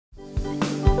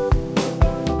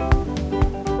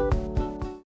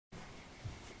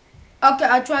Okay,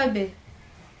 I'll try, babe.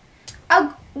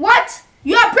 What?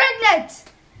 You are pregnant?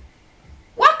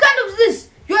 What kind of this?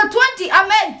 You are 20,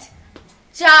 I'm 8.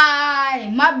 Chai,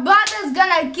 my brother's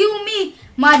gonna kill me.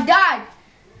 My dad.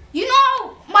 You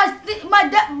know my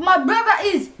brother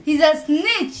he's a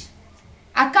snitch.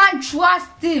 I can't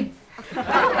trust him.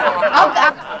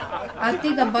 I'll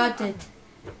think about it.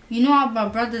 You know how my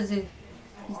brother's is.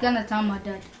 He's gonna tell my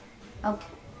dad. Okay,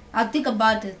 I'll think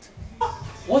about it.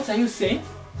 What are you saying?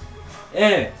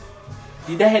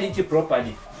 Did I hear it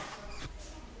properly?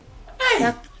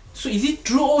 Hey, so is it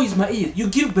true or is my ear? You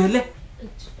give Bele?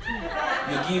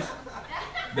 You give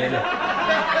Bele.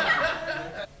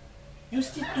 You're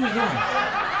still too young.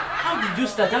 How did you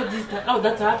start? How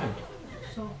that happened?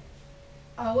 So,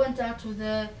 I went out with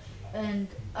her and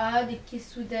I had a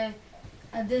kiss with her.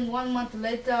 And then 1 month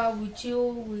later, we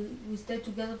chill, we stayed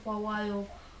together for a while.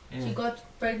 Yeah. She got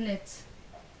pregnant.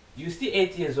 You're still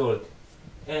 8 years old.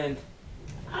 And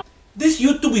this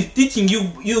YouTube is teaching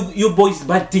you boys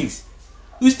bad things.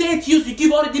 You stay 8 years, you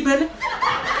give already Bele?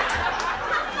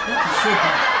 That is so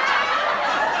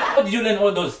bad. How did you learn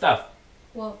all those stuff?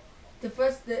 Well, the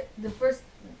first,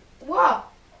 wow.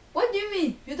 What do you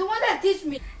mean? You're the one that teach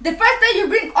me. The first day you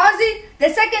bring Aussie, the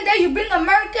second day you bring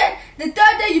American, the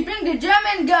third day you bring the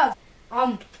German girls.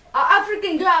 An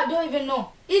African girl I don't even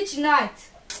know. Each night.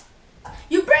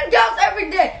 You bring girls every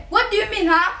day. What do you mean,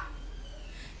 huh?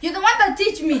 You're the one that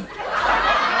teach me.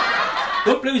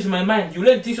 Don't play with my mind. You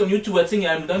learn things on YouTube. I think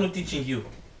I'm done teaching you.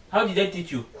 How did I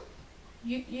teach you?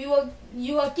 You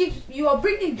are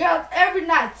bringing girls every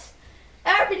night.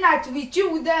 Every night we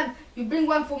chill with them. You bring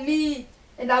one for me.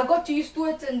 And I got used to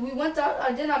it and we went out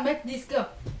and then I met this girl.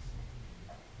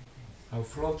 I'll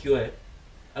flog you, I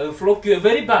will flog you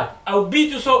very bad. I'll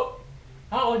beat you so...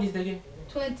 How old is the girl?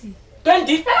 20. 20?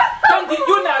 20? You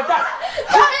know that?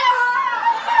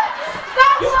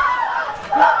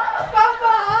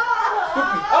 Papa!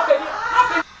 Okay.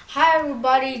 Hi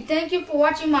everybody, thank you for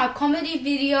watching my comedy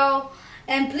video.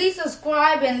 And please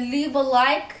subscribe and leave a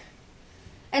like.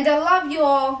 And I love you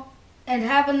all. And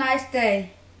have a nice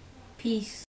day.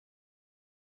 Peace.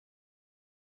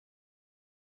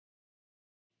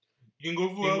 King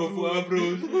of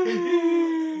Afros.